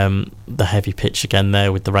the heavy pitch again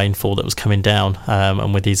there with the rainfall that was coming down,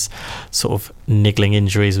 and with his sort of niggling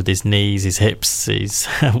injuries with his knees, his hips, his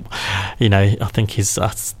I think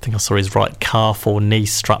I saw his right calf or knee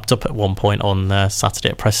strapped up at one point on Saturday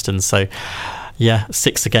at Preston. So yeah,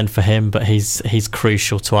 6 again for him, but he's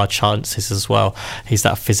crucial to our chances as well. He's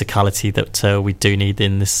that physicality that we do need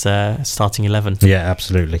in this starting 11. Yeah,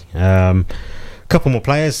 absolutely. Couple more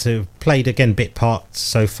players who played again bit parts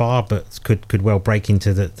so far, but could well break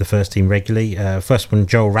into the first team regularly. First one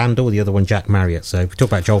Joel Randall, the other one Jack Marriott. So if we talk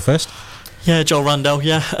about Joel first. Yeah, Joel Randall,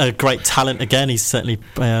 a great talent again. He's certainly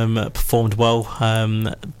performed well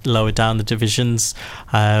lower down the divisions.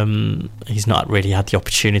 He's not really had the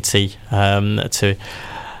opportunity to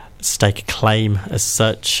stake a claim as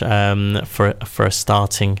such for a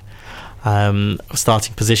starting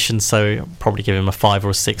position, so I'll probably give him a 5 or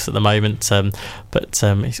a 6 at the moment. But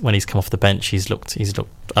when he's come off the bench, he's looked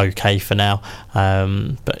okay for now.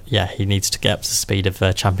 But yeah, he needs to get up to the speed of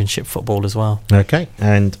Championship football as well. Okay,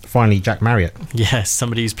 and finally, Jack Marriott. Yes,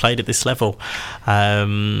 somebody who's played at this level.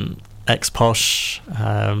 Ex-Posh.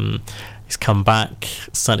 He's come back.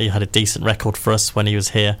 Certainly had a decent record for us when he was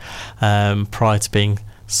here prior to being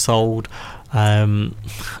sold.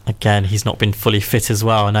 Again, he's not been fully fit as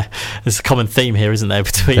well. I know there's a common theme here, isn't there,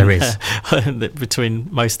 between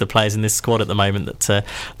most of the players in this squad at the moment, that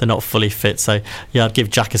they're not fully fit. So yeah, I'd give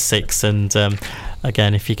Jack a 6, and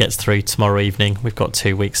again, if he gets through tomorrow evening, we've got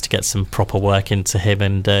 2 weeks to get some proper work into him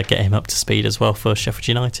and get him up to speed as well for Sheffield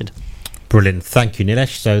United. Brilliant, thank you,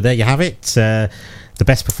 Nilesh. So there you have it. The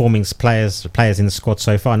best performing players in the squad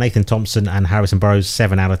so far: Nathan Thompson and Harrison Burrows,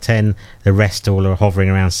 7 out of 10. The rest all are hovering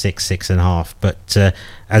around 6, 6.5. But as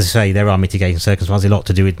I say, there are mitigating circumstances. A lot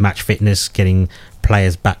to do with match fitness, getting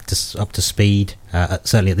players up to speed.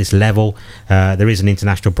 Certainly at this level, there is an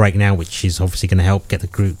international break now, which is obviously going to help get the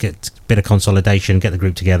group, get a bit of consolidation, get the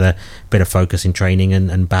group together, a bit of focus in training,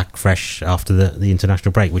 and back fresh after the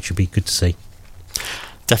international break, which would be good to see.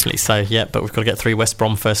 Definitely so, yeah, but we've got to get through West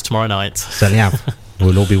Brom first tomorrow night. Certainly have.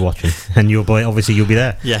 We'll all be watching. And you'll be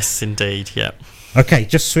there. Yes, indeed, yeah. Okay,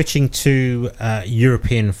 just switching to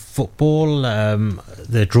European football.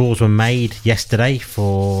 The draws were made yesterday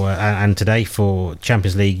and today for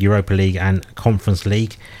Champions League, Europa League and Conference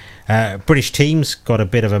League. British teams got a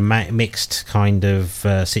bit of a mixed kind of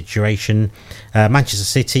situation. Manchester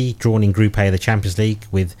City drawn in Group A of the Champions League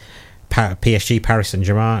with PSG, Paris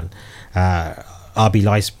Saint-Germain, RB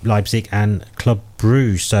Leipzig and Club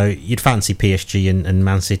Brugge. So you'd fancy PSG and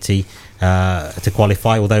Man City to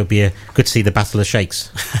qualify, although it'd be good to see the battle of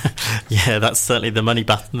sheikhs. Yeah, that's certainly the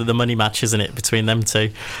money match, isn't it, between them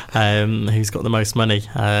two? Who's got the most money?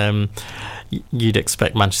 You'd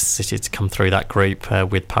expect Manchester City to come through that group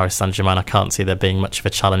with Paris Saint-Germain. I can't see there being much of a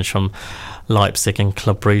challenge from Leipzig and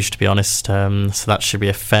Club Brugge, to be honest. So that should be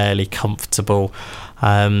a fairly comfortable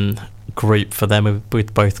group for them,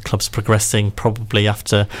 with both clubs progressing probably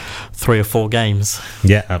after 3 or 4 games.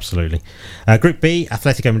 Yeah, absolutely. Group B,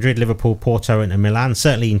 Atletico Madrid, Liverpool, Porto and Milan.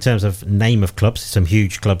 Certainly in terms of name of clubs, some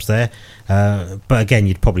huge clubs there. But again,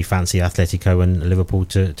 you'd probably fancy Atletico and Liverpool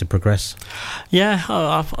to progress. Yeah,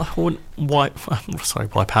 I wouldn't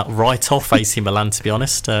write off AC Milan, to be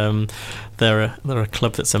honest. They're a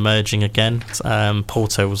club that's emerging again.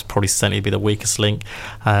 Porto was probably certainly be the weakest link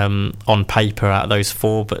on paper out of those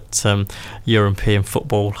 4, but European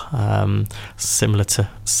football, similar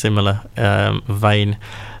vein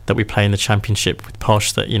that we play in the Championship with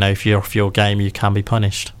Posh, that, you know, if you're off your game, you can be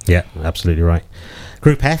punished. Yeah, absolutely right.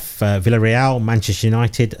 Group F, Villarreal, Manchester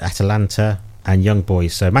United, Atalanta and Young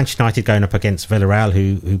Boys. So Manchester United going up against Villarreal,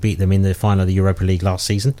 who beat them in the final of the Europa League last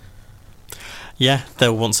season. Yeah,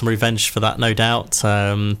 they'll want some revenge for that, no doubt.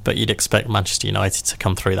 But you'd expect Manchester United to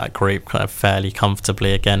come through that group kind of fairly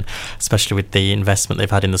comfortably again, especially with the investment they've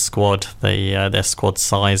had in the squad, their squad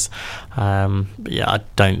size. But yeah, I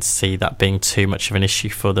don't see that being too much of an issue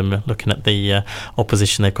for them, looking at the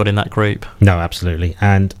opposition they've got in that group. No, absolutely.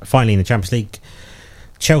 And finally in the Champions League,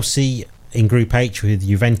 Chelsea in Group H with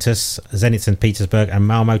Juventus, Zenit St. Petersburg and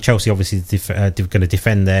Malmo. Chelsea obviously going to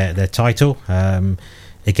defend their title.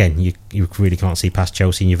 Again, you really can't see past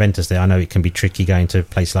Chelsea and Juventus there. I know it can be tricky going to a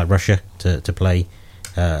place like Russia to play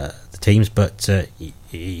the teams, but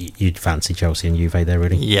you'd fancy Chelsea and Juve there,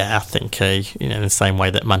 really. Yeah, I think in the same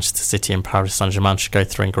way that Manchester City and Paris Saint-Germain should go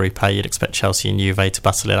through in Group A, you'd expect Chelsea and Juve to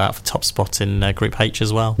battle it out for top spot in Group H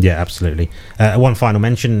as well. Yeah, absolutely. One final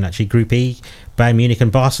mention, actually, Group E, Bayern Munich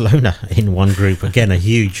and Barcelona in one group. Again, a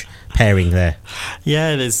huge pairing there.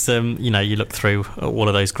 Yeah, there's you look through all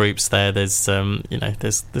of those groups there. There's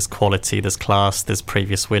there's quality, there's class, there's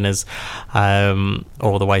previous winners,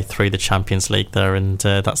 all the way through the Champions League there, and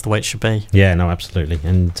that's the way it should be. Yeah, no, absolutely.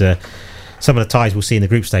 And some of the ties we'll see in the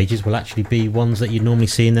group stages will actually be ones that you normally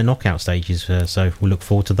see in the knockout stages. So we'll look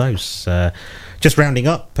forward to those. Just rounding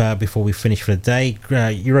up before we finish for the day,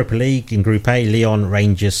 Europa League in Group A, Lyon,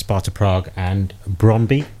 Rangers, Sparta Prague and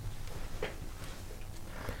Brøndby.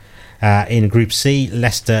 In Group C,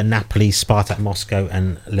 Leicester, Napoli, Spartak Moscow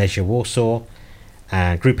and Legia Warsaw.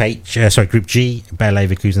 Group G, Bayer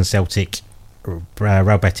Leverkusen, Celtic,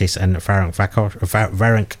 Real Betis and Ferenc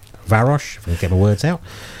Varos, if I can get my words out.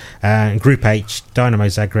 Group H, Dynamo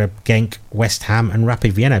Zagreb, Genk, West Ham and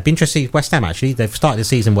Rapid Vienna. Be interesting to see West Ham, actually. They've started the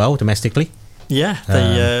season well domestically. Yeah,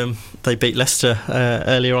 they beat Leicester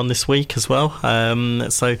earlier on this week as well.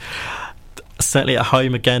 So certainly at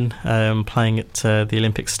home again, playing at the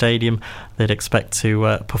Olympic Stadium, they'd expect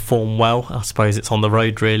to perform well. I suppose it's on the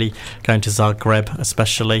road really, going to Zagreb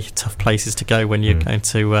especially, tough places to go when you're going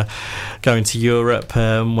to Europe,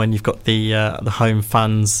 when you've got the home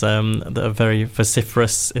fans that are very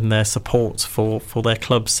vociferous in their support for their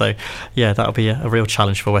club. So yeah, that'll be a real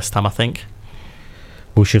challenge for West Ham, I think.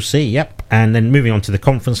 We shall see, yep. And then moving on to the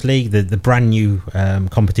Conference League, the brand new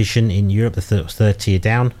competition in Europe, the third tier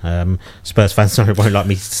down. Spurs fans sorry won't like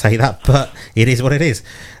me to say that, but it is what it is.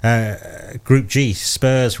 Group G,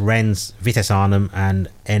 Spurs, Rennes, Vitesse Arnhem and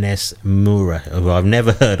NS Mura, who I've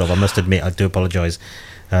never heard of, I must admit, I do apologise.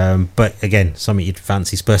 But again, something you'd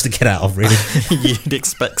fancy Spurs to get out of, really. You'd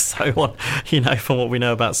expect so on, from what we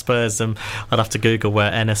know about Spurs. I'd have to Google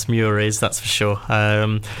where NS Mura is, that's for sure.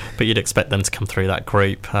 But you'd expect them to come through that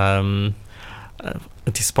group,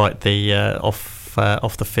 despite the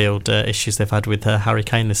off the field issues they've had with Harry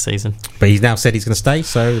Kane this season. But he's now said he's going to stay,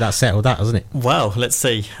 so that's settled that, hasn't it? Well, let's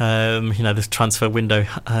see. The transfer window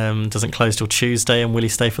doesn't close till Tuesday, and will he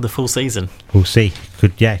stay for the full season? We'll see.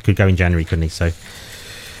 Could go in January, couldn't he? So,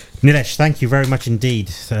 Nilesh, thank you very much indeed.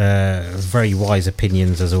 Very wise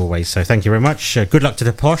opinions as always. So thank you very much. Good luck to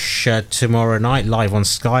the Posh tomorrow night, live on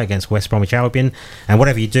Sky against West Bromwich Albion. And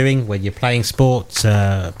whatever you're doing, whether you're playing sport,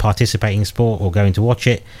 participating in sport or going to watch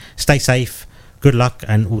it, stay safe, good luck,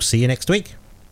 and we'll see you next week.